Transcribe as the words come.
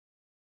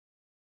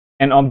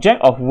An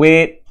object of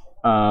weight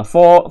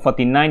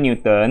 449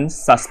 newtons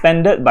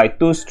suspended by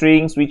two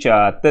strings which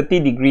are 30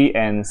 degree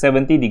and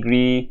 70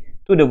 degree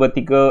to the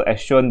vertical as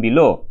shown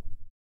below.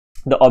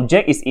 The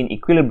object is in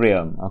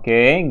equilibrium.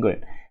 Okay,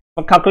 good.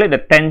 So calculate the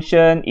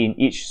tension in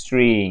each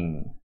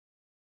string.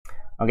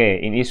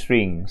 Okay, in each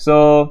string.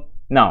 So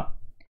now,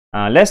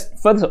 let's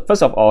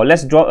first of all,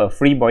 let's draw a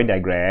free body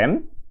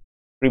diagram.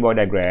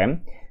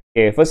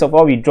 Okay, first of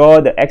all, we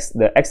draw the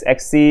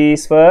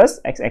x-axis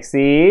first.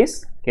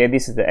 X-axis. Okay,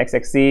 this is the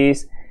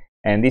x-axis,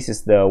 and this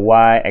is the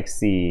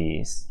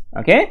y-axis.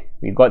 Okay,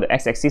 we got the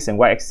x-axis and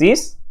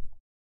y-axis.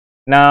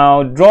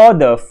 Now draw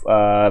the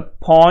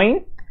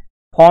point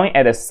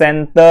at the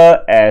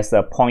center as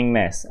a point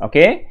mass.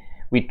 Okay,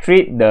 we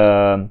treat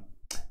the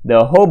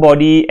whole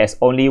body as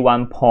only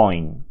one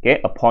point.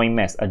 Okay, a point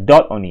mass, a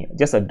dot only,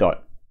 just a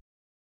dot.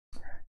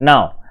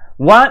 Now,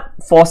 what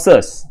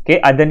forces? Okay,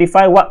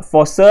 identify what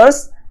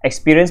forces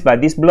experienced by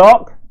this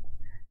block.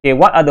 Okay,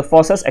 what are the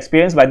forces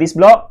experienced by this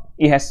block?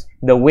 It has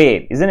the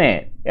weight, isn't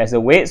it? It has a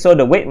weight, so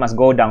the weight must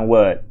go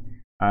downward.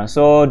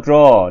 So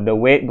draw the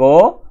weight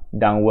go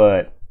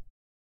downward.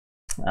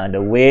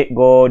 The weight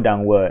go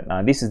downward.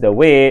 This is the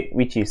weight,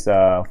 which is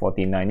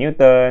 49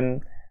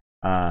 Newton.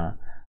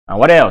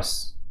 What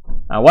else?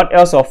 What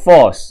else of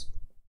force?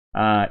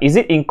 Is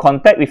it in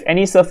contact with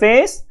any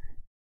surface?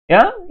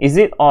 Yeah? Is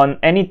it on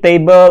any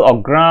table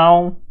or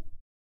ground?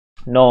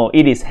 No,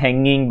 it is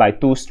hanging by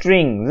two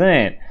strings, isn't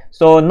it?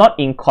 So not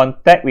in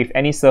contact with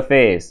any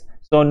surface.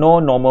 So no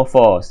normal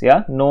force.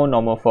 Yeah, no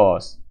normal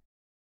force.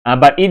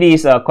 But it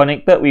is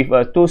connected with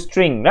a two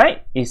string,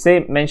 right?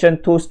 It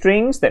mentioned two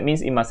strings. That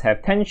means it must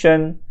have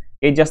tension.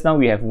 Okay, just now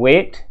we have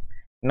weight.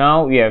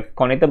 Now we have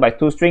connected by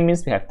two strings,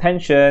 means we have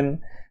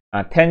tension.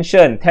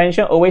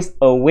 Tension always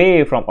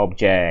away from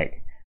object.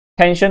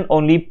 Tension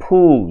only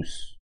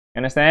pulls.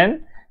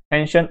 Understand?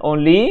 Tension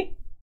only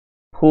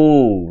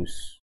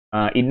pulls.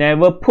 It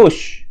never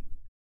push.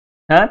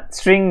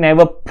 String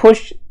never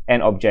push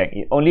an object.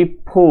 It only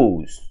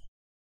pulls.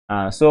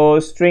 So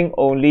string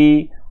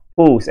only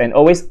pulls and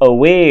always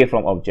away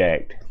from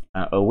object.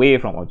 Away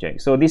from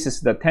object. So this is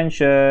the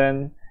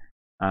tension.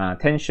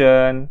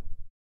 Tension.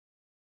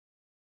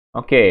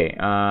 Okay.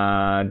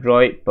 Draw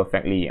it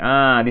perfectly.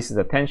 This is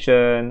the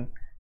tension.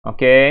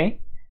 Okay.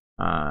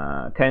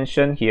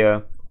 Tension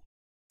here.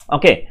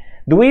 Okay.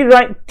 Do we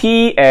write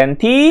T and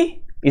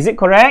T? Is it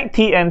correct?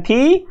 T and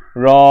T?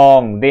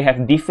 Wrong. They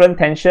have different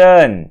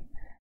tension.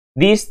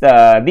 This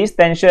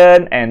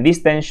tension and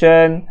this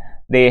tension,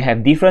 they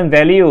have different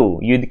value.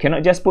 You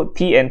cannot just put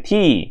T and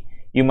T.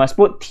 You must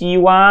put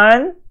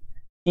T1,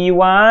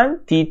 T1,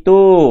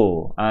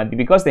 T2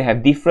 because they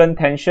have different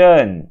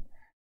tension.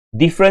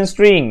 Different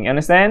string,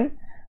 understand?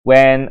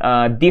 When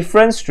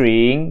different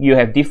string, you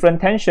have different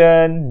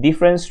tension.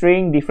 Different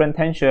string, different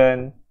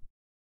tension.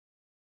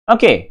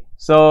 Okay,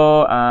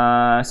 so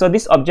so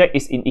this object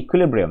is in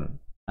equilibrium.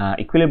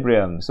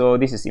 Equilibrium. So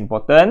this is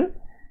important.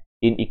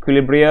 In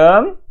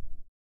equilibrium.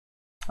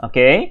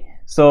 Okay.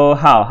 So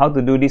how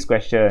to do these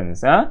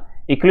questions?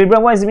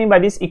 Equilibrium. What does it mean by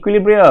this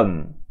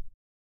equilibrium?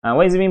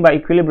 What does it mean by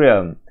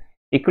equilibrium?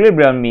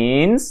 Equilibrium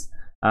means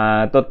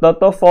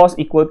total force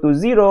equal to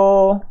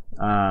 0.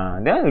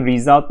 The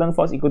resultant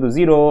force equal to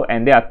 0,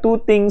 and there are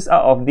two things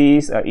out of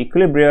this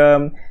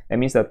equilibrium. That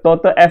means the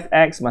total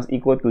Fx must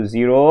equal to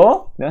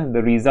 0.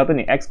 The resultant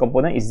in x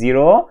component is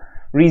 0.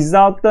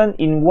 Resultant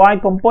in y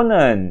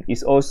component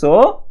is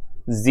also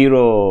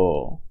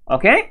 0.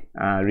 Okay,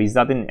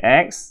 resultant in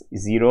x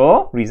is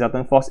 0.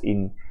 Resultant force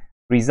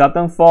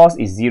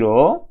is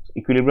 0.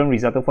 Equilibrium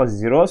resultant force is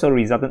 0. So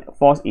resultant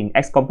force in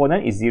x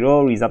component is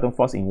 0. Resultant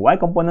force in y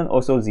component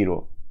also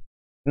 0.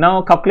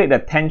 Now calculate the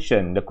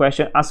tension. The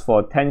question asks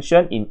for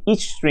tension in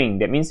each string.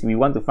 That means we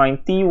want to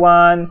find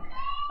T1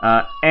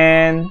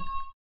 and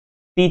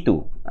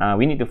T2.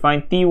 We need to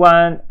find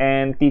T1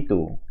 and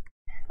T2.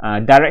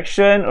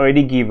 Direction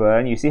already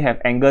given. You see have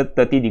angle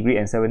 30 degree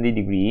and 70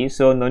 degree.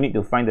 So no need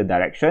to find the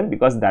direction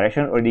because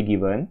direction already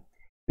given.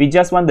 We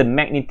just want the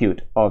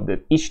magnitude of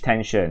each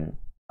tension.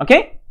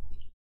 Okay?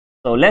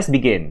 So let's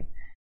begin.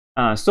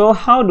 So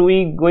how do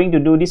we going to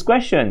do these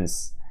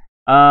questions?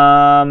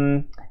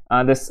 You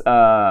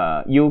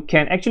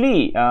can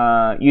actually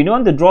you don't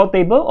want to draw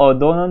table or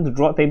don't want to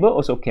draw table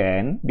also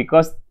can,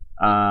 because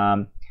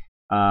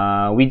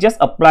we just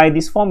apply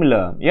this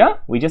formula. Yeah,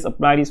 we just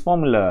apply this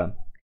formula.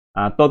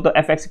 Total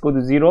Fx equal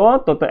to 0,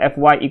 total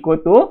Fy equal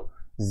to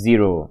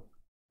 0.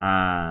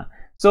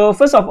 So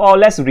first of all,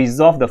 let's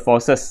resolve the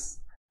forces.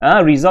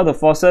 Resolve the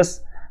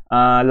forces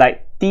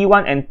like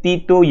T1 and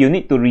T2. You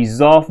need to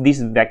resolve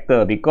this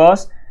vector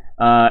because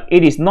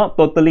it is not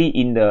totally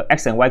in the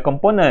x and y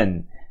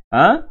component.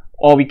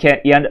 Or we can,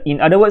 in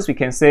other words, we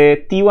can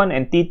say T1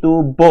 and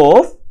T2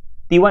 both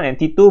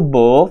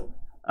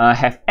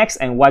have x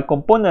and y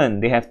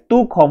component. They have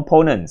two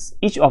components.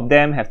 Each of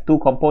them have two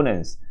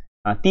components.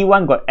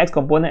 T1 got x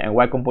component and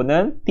y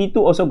component. T2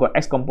 also got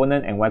x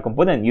component and y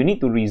component. You need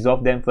to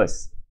resolve them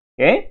first.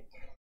 Okay,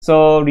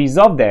 so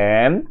resolve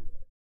them.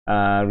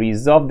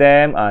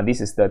 This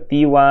is the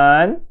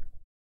T1.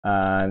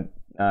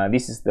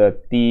 this is the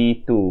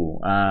T2.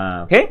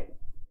 Okay.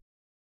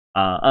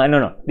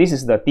 No, this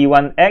is the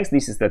T1x,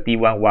 this is the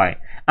T1y.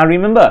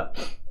 Remember,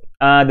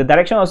 the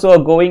direction also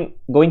going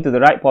to the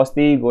right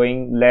positive,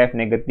 going left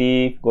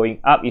negative,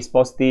 going up is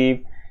positive,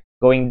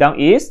 going down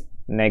is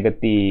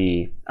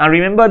negative.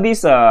 Remember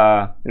this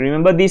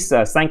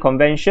sign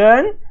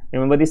convention.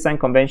 Remember this sign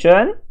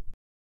convention.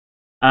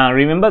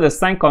 Remember the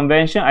sign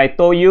convention I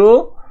told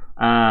you.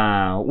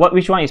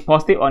 Which one is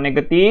positive or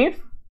negative?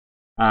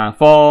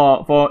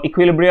 For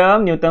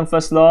equilibrium, Newton's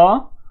first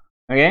law.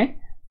 Okay.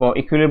 For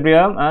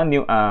equilibrium,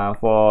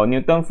 for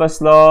Newton's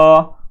first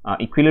law,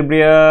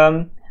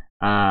 equilibrium,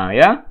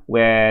 yeah,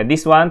 where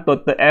this one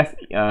total F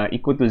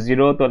equal to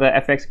 0, total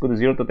Fx equal to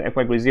 0, total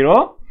Fy equal to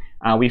 0.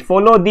 We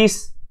follow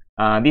this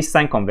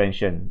sign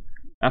convention.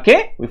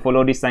 Okay, we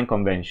follow this sign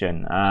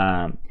convention.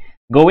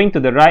 Going to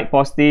the right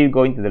positive,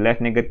 going to the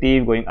left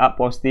negative, going up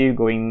positive,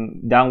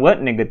 going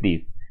downward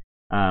negative.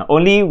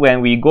 Only when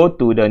we go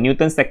to the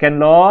Newton's second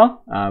law,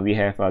 we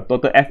have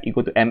total F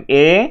equal to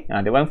ma.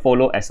 That one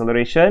follow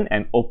acceleration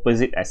and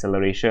opposite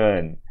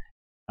acceleration.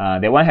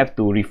 That one have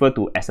to refer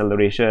to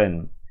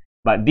acceleration.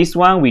 But this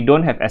one we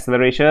don't have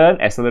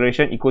acceleration.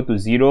 Acceleration equal to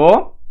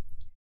 0.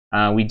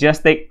 We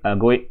just take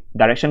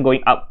direction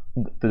going up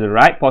to the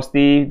right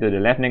positive, to the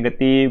left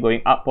negative,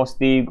 going up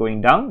positive,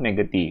 going down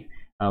negative.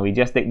 We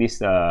just take this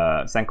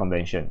sign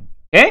convention.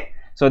 Okay.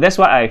 So that's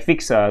why I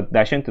fix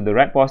direction to the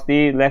right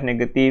positive, left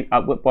negative,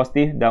 upward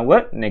positive,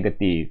 downward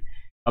negative.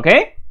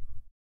 Okay.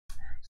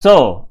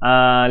 So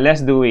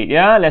let's do it.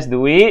 Yeah, let's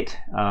do it.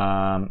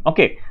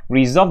 Okay,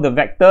 resolve the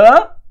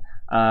vector.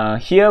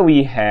 Here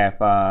we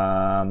have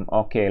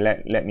okay.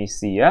 Let me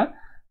see. Yeah.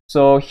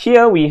 So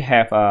here we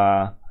have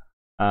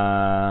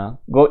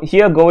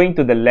going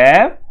to the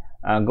left.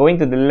 Going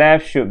to the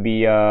left should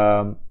be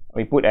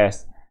we put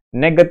as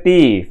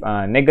negative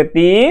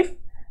negative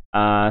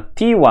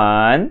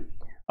T1.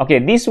 Okay,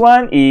 this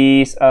one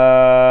is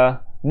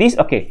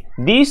this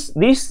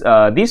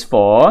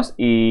force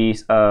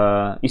is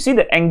you see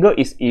the angle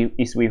is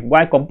with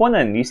y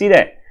component. You see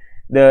that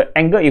the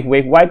angle is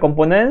with y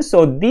component.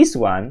 So this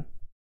one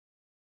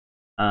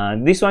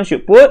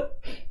should put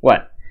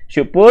what?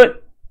 Should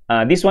put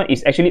this one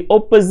is actually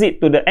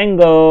opposite to the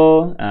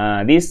angle.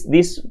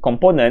 This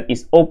component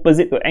is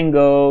opposite to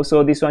angle.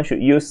 So this one should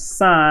use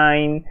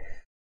sine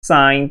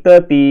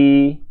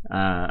 30.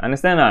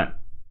 Understand not?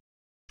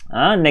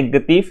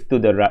 Negative to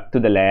the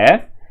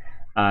left,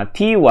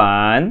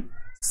 T1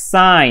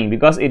 sine,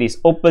 because it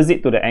is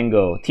opposite to the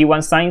angle,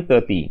 T1 sine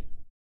 30.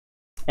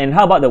 And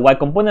how about the y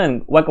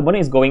component? Y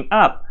component is going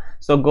up,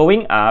 so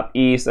going up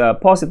is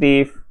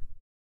positive,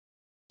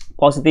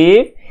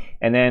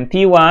 and then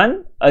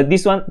T1,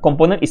 this one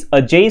component is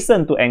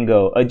adjacent to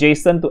angle,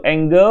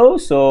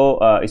 so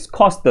it's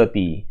cos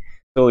 30.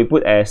 So we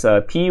put as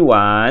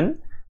T1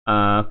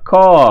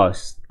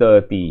 cos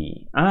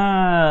 30.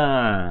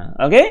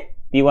 Okay.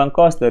 T1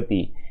 cos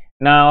 30.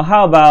 Now,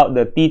 how about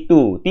the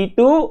T2?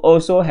 T2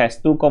 also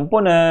has two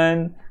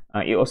components.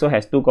 It also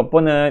has two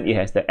components. It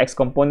has the x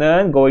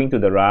component going to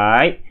the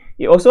right.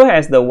 It also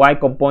has the y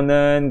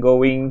component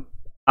going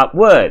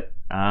upward.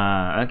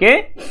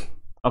 Okay.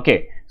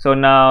 Okay. So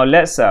now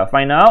let's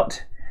find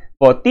out.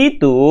 For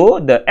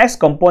T2, the x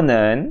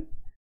component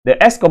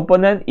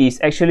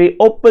is actually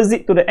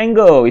opposite to the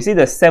angle. You see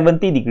the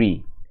 70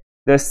 degree.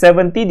 The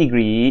 70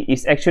 degree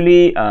is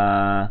actually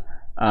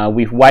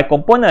with y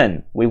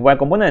component,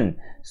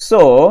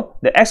 so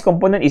the x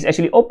component is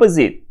actually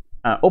opposite.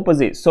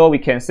 So we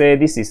can say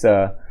this is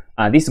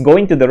this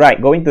going to the right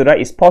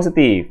is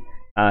positive.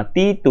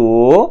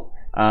 T2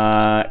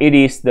 it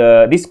is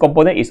this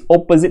component is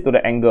opposite to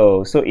the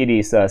angle, so it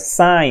is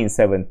sine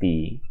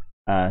 70.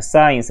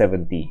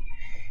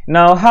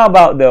 Now how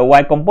about the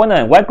y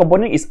component? Y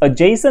component is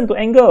adjacent to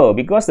angle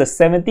because the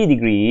 70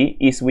 degree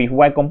is with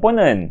y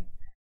component.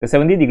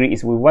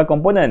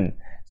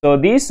 So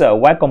this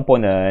y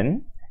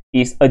component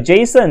is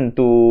adjacent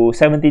to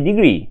 70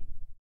 degree.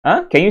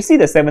 Can you see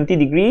the 70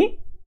 degree?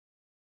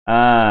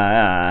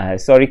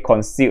 Sorry,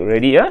 concealed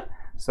already.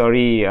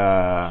 Sorry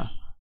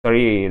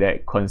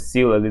that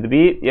concealed a little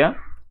bit. Yeah.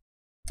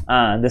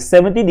 The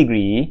 70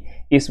 degree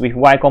is with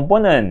y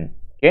component.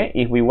 Okay,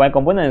 if with y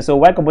component, so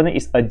y component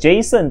is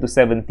adjacent to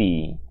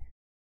 70.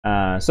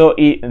 So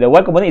the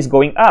y component is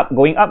going up.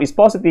 Going up is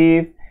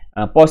positive.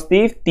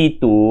 Positive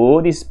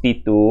T2. This is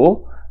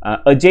T2.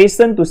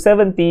 Adjacent to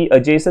 70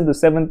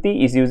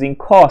 is using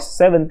cos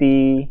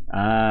 70.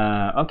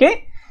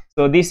 Okay,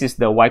 so this is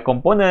the y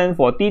component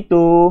for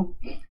T2.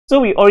 So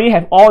we already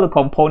have all the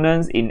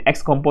components in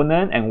x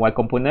component and y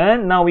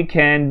component. Now we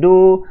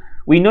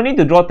no need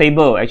to draw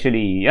table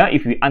actually, yeah,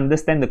 if we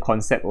understand the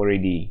concept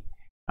already.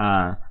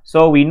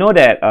 So we know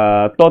that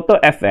total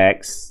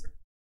fx,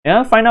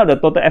 yeah, find out the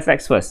total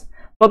fx first.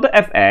 Total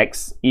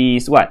fx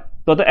is what?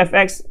 Total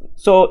fx,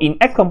 so in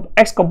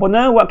x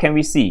component, what can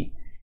we see?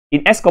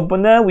 In x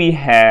component, we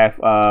have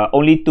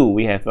only two.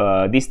 We have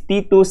this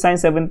T2 sine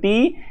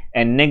 70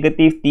 and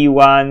negative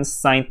T1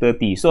 sine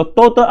 30. So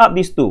total up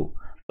these two.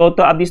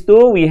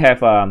 We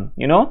have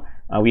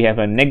we have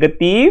a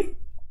negative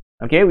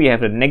Okay, we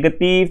have the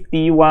negative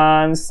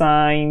T1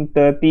 sine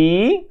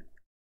 30.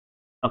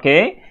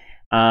 Okay,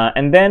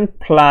 and then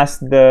plus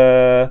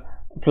the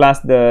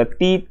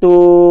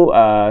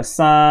T2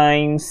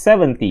 sine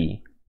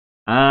 70.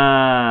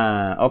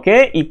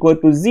 Okay, equal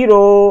to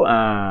 0.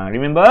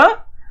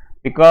 Remember,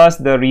 because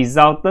the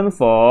resultant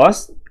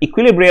force,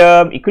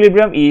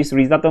 equilibrium is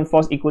resultant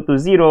force equal to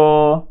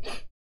 0.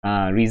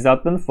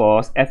 Resultant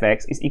force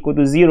Fx is equal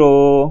to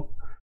 0.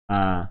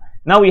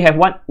 Now we have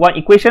one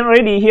equation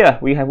already here.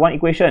 We have one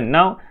equation.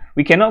 Now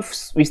we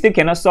still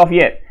cannot solve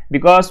yet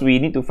because we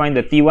need to find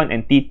the T1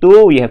 and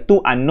T2. We have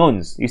two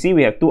unknowns. You see,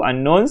 we have two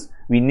unknowns.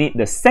 We need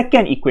the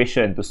second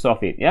equation to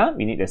solve it. Yeah,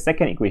 we need the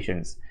second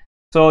equations.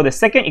 So the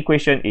second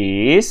equation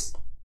is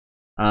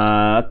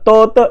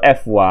total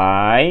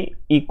Fy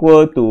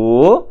equal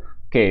to,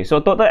 okay, so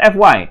total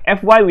Fy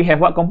we have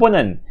what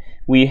component?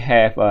 We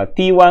have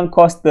T1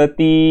 cos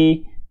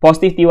 30,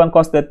 positive T1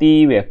 cos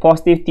 30, we have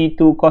positive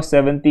T2 cos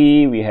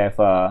 70, we have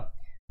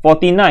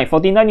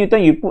 49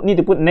 Newton. You need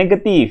to put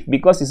negative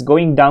because it's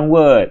going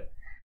downward.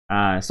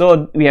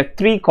 So we have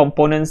three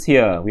components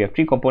here.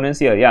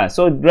 Yeah,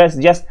 so let's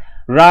just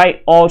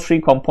write all three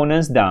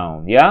components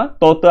down. Yeah,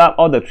 total up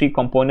all the three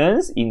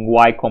components in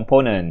y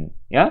component.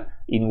 Yeah,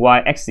 in y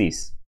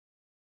axis.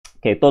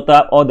 Okay, total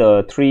up all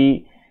the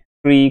three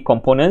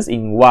components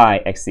in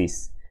y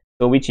axis.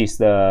 So which is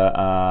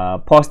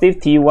the positive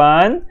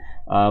T1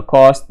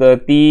 cos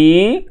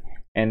 30,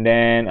 and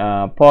then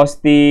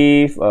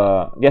positive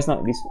just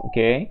not this.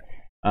 Okay,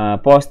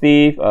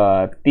 positive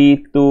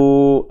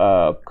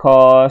T2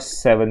 cos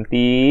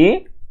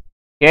 70.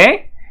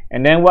 Okay.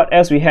 And then what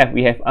else we have?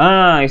 We have,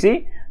 you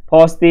see,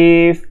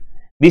 positive.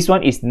 This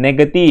one is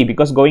negative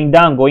because going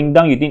down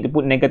you need to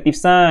put negative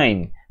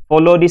sign.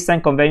 Follow this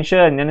sign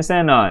convention, you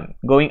understand or not?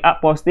 Going up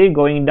positive,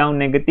 going down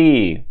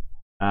negative.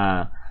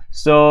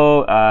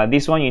 So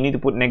this one you need to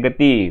put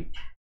negative.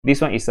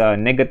 This one is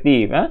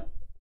negative.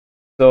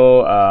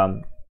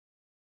 So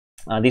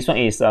this one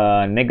is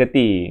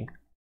negative.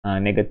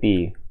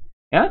 Negative.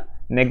 Yeah?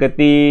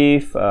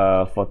 Negative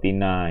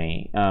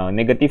 49.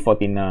 Negative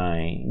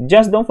 49.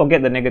 Just don't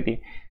forget the negative.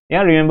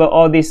 Yeah, remember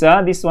all this.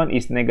 This one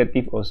is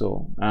negative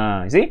also.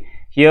 See?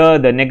 Here,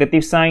 the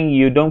negative sign,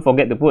 you don't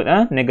forget to put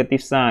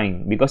negative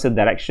sign. Because the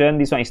direction,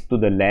 this one is to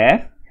the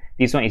left.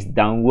 This one is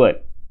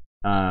downward.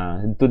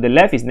 To the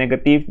left is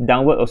negative.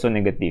 Downward also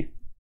negative.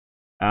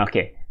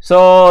 Okay.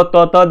 So,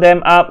 total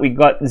them up. We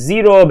got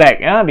 0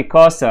 back.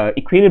 Because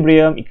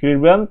equilibrium,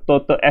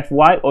 total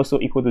Fy also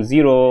equal to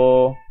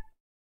 0.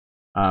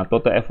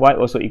 Total Fy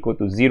also equal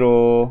to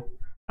 0.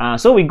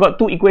 So we got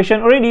two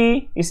equation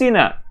already. You see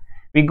now?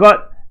 We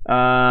got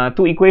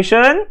two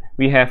equation.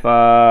 We have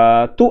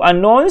two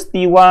unknowns,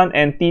 T1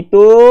 and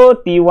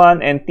T2.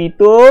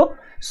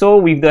 So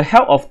with the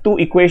help of two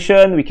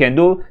equation, we can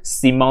do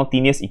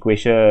simultaneous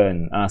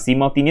equation.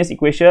 Simultaneous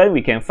equation,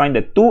 we can find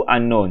the two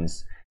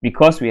unknowns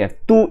because we have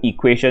two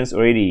equations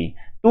already.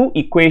 Two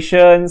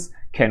equations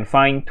can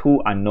find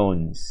two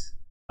unknowns.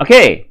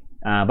 Okay.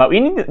 But we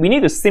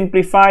need to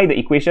simplify the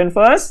equation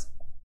first.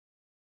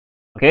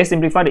 Okay,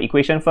 simplify the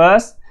equation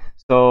first.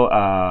 So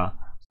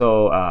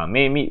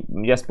maybe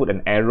just put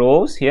an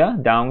arrows here,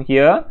 down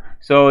here.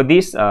 So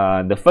this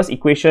the first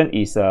equation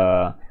is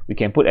we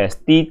can put as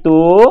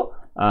T2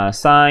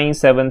 sine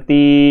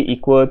 70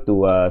 equal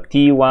to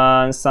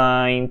T1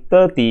 sine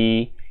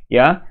 30.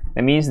 Yeah,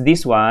 that means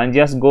this one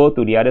just go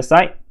to the other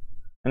side.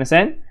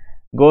 Understand?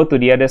 Go to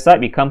the other side,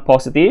 become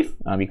positive,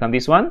 become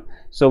this one.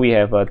 So we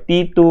have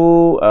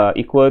T2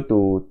 equal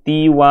to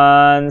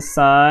T1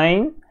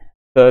 sine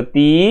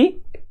 30.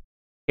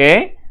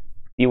 Okay,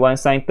 T1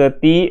 sine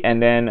 30,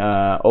 and then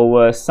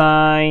over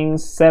sine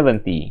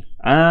 70.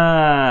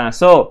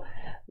 So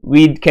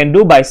we can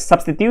do by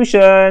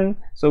substitution.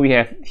 So we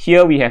have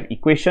here we have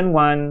equation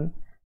 1.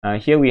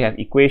 Here we have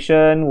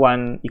equation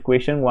 1.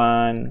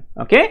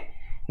 Okay.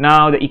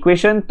 Now the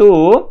equation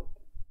 2.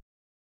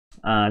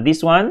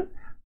 This one.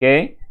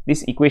 Okay,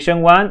 this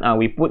equation 1,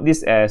 we put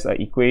this as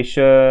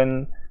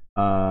equation,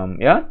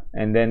 yeah,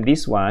 and then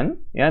this one,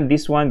 yeah,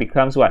 this one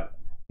becomes what?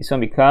 This one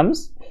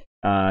becomes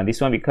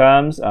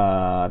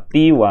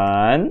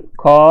T1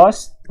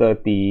 cos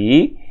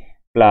 30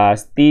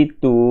 plus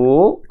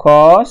T2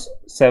 cos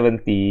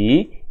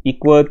 70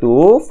 equal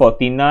to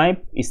 49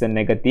 is a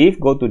negative.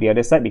 Go to the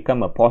other side,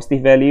 become a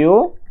positive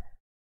value.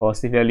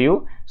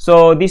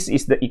 So this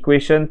is the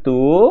equation 2.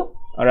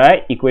 All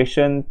right,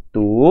 equation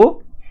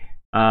 2.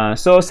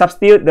 So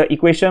substitute the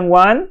equation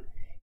 1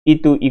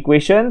 into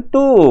equation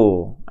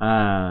 2.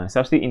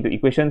 Substitute into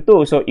equation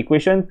 2. So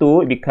equation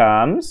 2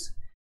 becomes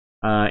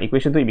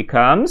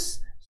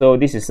so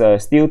this is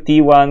still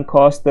T1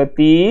 cos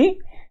 30,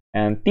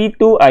 and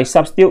T2 I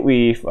substitute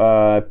with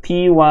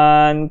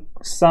T1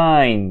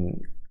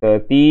 sine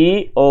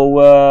 30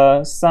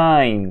 over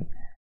sine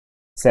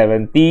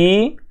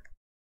 70.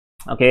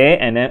 Okay,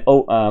 and then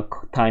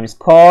times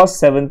cos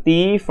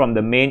 70 from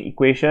the main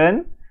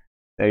equation.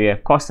 So we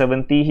have cos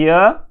 70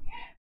 here.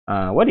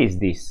 What is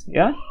this?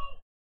 Yeah.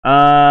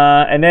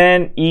 And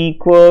then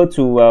equal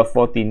to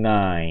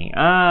 49.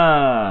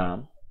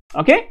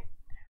 Okay.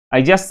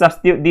 I just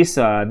substitute this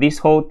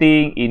whole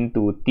thing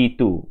into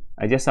T2.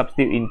 I just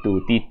substitute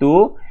into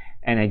T2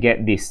 and I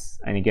get this.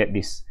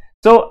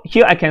 So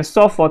here I can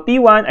solve for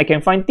T1. I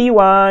can find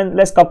T1.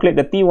 Let's calculate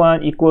the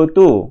T1 equal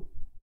to.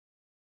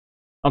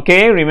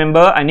 Okay,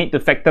 remember I need to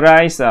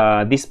factorize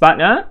this part.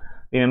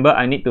 Remember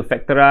I need to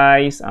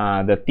factorize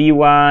the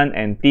T1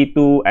 and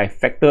T2. I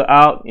factor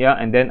out, yeah,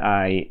 and then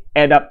I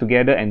add up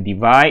together and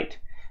divide.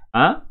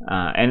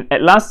 And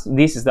at last,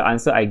 this is the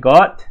answer I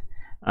got.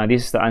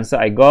 This is the answer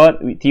I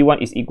got.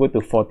 T1 is equal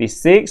to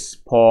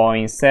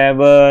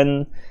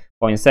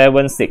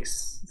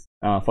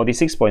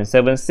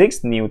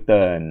 46.76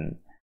 Newton.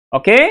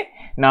 Okay,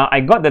 now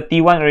I got the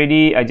T1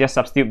 already. I just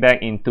substitute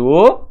back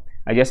into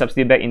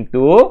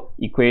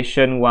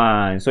equation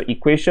 1. So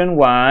equation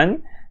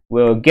 1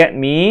 will get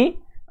me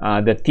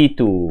the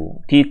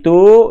T2.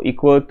 T2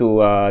 equal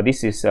to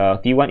this is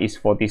T1 is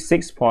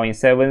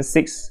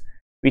 46.76,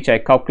 which I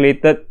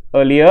calculated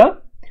earlier.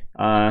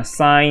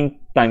 Sine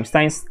times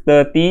sine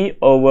 30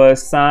 over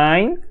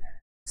sine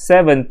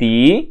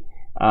 70.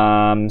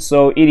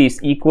 So it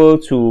is equal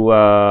to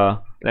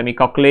let me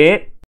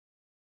calculate.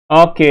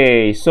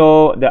 Okay,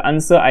 so the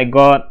answer I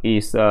got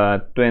is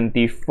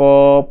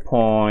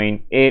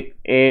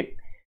 24.88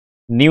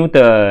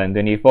 Newton.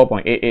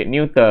 24.88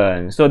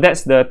 Newton. So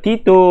that's the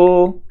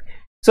T2.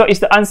 So is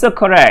the answer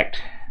correct?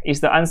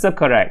 Is the answer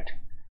correct?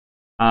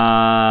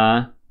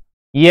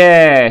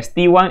 Yes,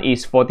 T1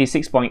 is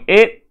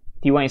 46.8.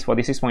 T1 is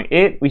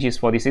 46.8, which is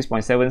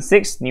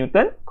 46.76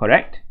 Newton.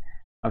 Correct?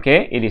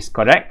 Okay, it is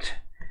correct.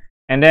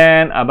 And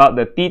then about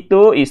the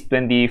T2 is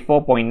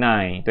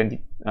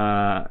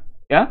 24.9.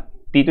 Yeah,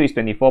 T2 is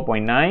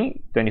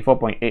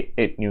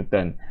 24.88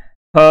 Newton.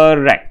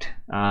 Correct.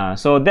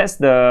 So that's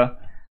the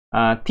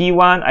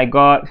T1 I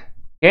got.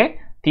 Okay,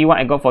 T1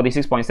 I got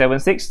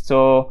 46.76.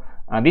 So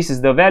this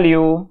is the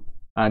value.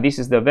 This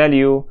is the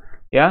value.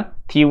 Yeah,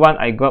 T1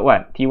 I got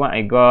what? T1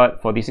 I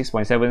got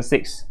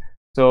 46.76.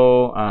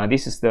 So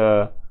this is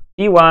the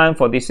T1,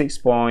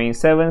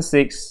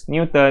 46.76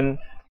 Newton.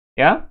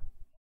 Yeah,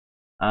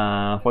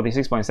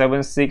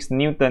 46.76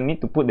 Newton. Need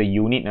to put the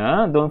unit.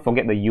 Don't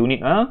forget the unit.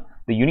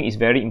 The unit is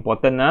very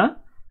important.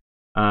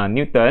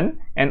 Newton.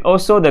 And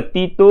also the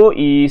T2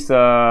 is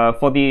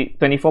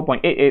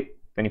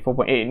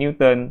 24.88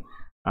 Newton.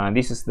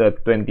 This is the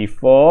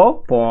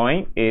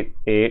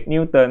 24.88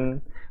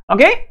 Newton.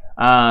 Okay.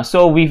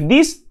 So with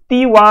this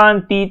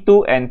T1,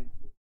 T2, and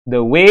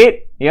the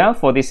weight, yeah,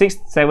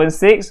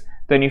 46.76,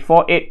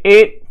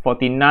 24.88,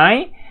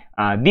 49.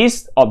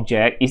 This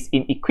object is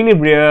in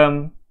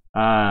equilibrium.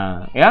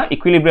 Yeah,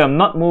 equilibrium,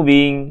 not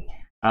moving.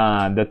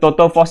 The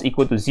total force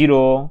equal to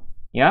 0.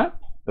 Yeah,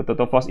 the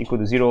total force equal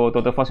to 0.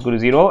 Total force equal to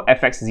 0.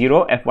 Fx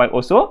 0. Fy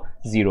also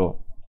 0.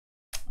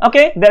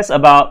 Okay, that's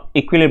about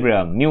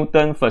equilibrium.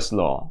 Newton's first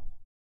law.